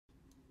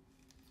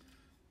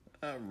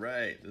All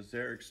right, this is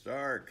Eric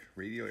Stark,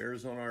 Radio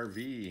Arizona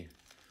RV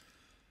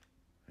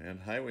and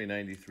Highway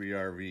 93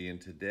 RV, and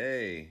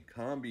today,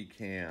 Combi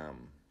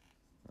Cam.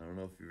 I don't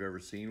know if you've ever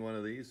seen one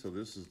of these. So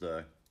this is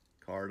the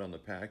card on the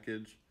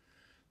package.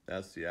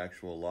 That's the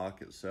actual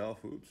lock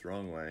itself. Oops,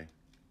 wrong way.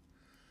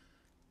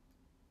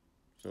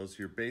 So it's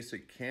your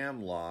basic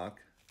cam lock.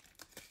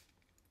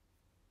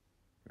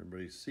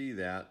 Everybody see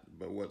that,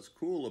 but what's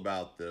cool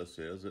about this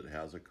is it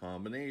has a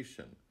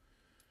combination.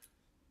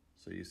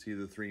 So you see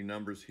the three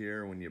numbers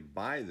here. When you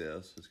buy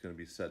this, it's going to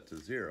be set to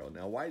 0.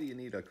 Now, why do you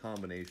need a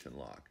combination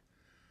lock?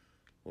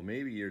 Well,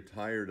 maybe you're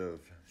tired of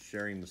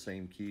sharing the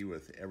same key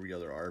with every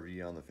other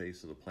RV on the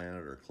face of the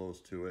planet or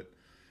close to it.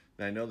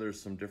 And I know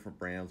there's some different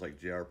brands like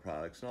JR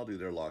Products, and I'll do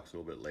their locks a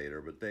little bit later,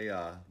 but they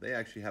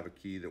actually have a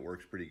key that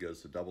works pretty good.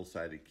 It's a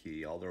double-sided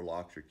key. All their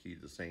locks are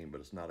keyed the same,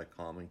 but it's not a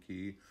common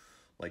key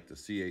like the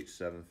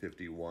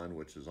CH751,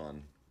 which is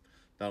on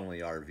not only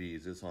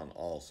RVs, it's on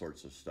all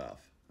sorts of stuff.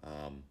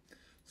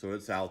 So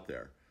it's out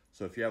there.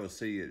 So if you have a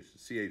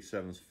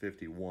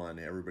CH751,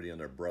 everybody and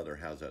their brother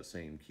has that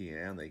same key,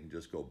 and they can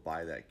just go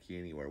buy that key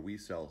anywhere. We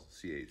sell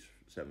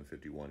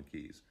CH751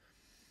 keys.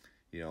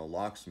 You know,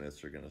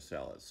 locksmiths are going to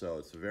sell it. So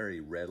it's a very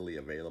readily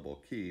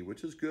available key,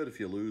 which is good if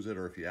you lose it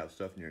or if you have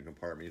stuff in your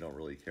compartment you don't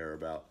really care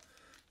about.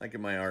 Like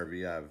in my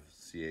RV, I have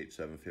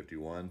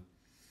CH751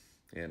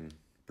 and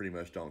pretty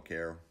much don't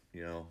care.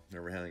 You know,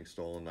 never had anything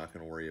stolen, not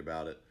going to worry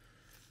about it.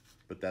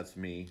 But that's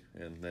me.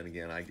 And then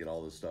again, I get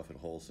all this stuff at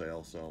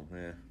wholesale, so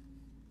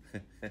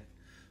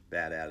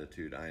bad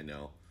attitude, I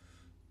know.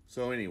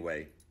 So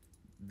anyway,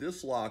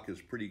 this lock is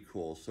pretty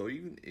cool. So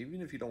even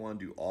if you don't want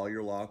to do all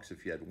your locks,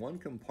 if you had one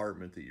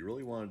compartment that you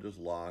really want to just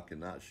lock and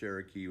not share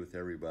a key with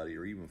everybody,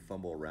 or even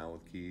fumble around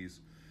with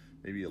keys,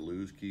 maybe you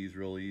lose keys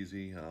real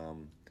easy.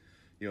 You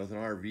know, with an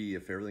RV,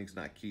 if everything's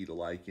not keyed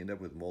alike, you end up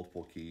with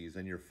multiple keys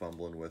and you're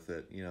fumbling with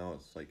it. You know,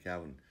 it's like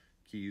having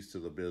keys to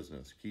the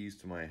business, keys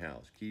to my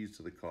house, keys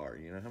to the car.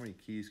 You know, how many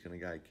keys can a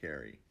guy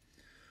carry?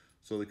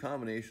 So the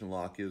combination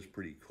lock is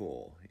pretty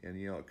cool. And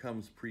you know, it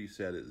comes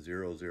preset at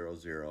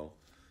 000.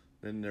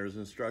 Then there's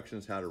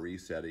instructions how to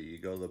reset it. You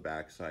go to the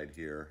back side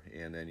here,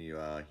 and then you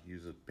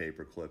use a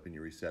paper clip and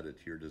you reset it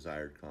to your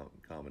desired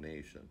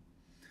combination.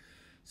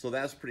 So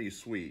that's pretty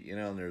sweet, you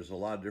know, and there's a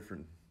lot of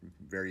different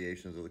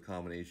variations of the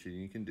combination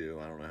you can do.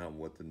 I don't know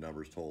what the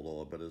numbers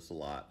total, but it's a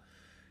lot.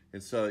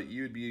 And so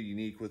you would be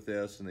unique with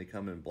this, and they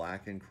come in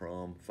black and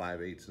chrome,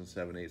 5/8 and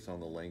 7/8 on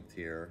the length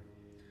here.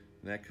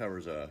 And that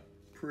covers a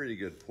pretty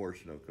good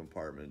portion of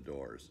compartment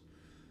doors.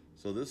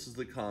 So this is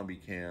the Combi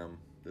Cam.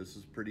 This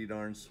is pretty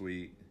darn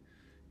sweet.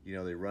 You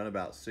know, they run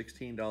about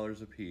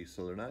 $16 a piece,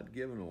 so they're not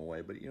giving them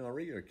away. But, you know,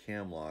 regular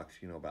cam locks,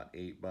 you know, about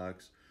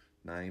 $8,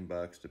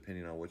 $9,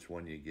 depending on which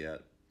one you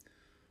get.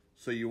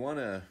 So you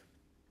wanna,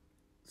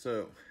 that's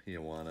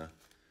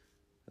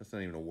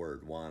not even a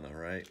word, wanna,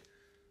 right?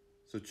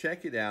 So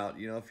check it out.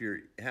 You know, if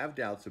you have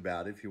doubts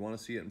about it, if you want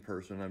to see it in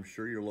person, I'm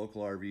sure your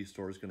local RV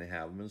store is going to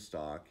have them in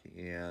stock.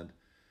 And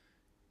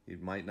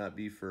it might not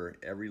be for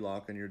every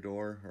lock on your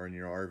door or in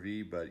your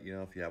RV, but, you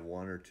know, if you have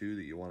one or two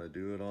that you want to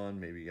do it on,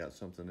 maybe you got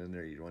something in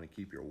there you want to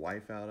keep your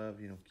wife out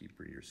of, you know, keep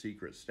your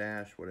secret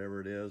stash,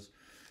 whatever it is,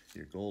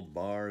 your gold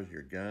bars,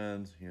 your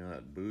guns, you know,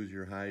 that booze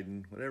you're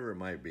hiding, whatever it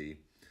might be.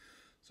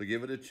 So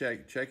give it a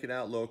check. Check it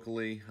out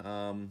locally.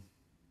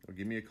 Or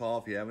give me a call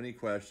if you have any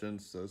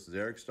questions. So this is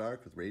Eric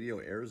Stark with Radio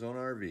Arizona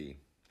RV.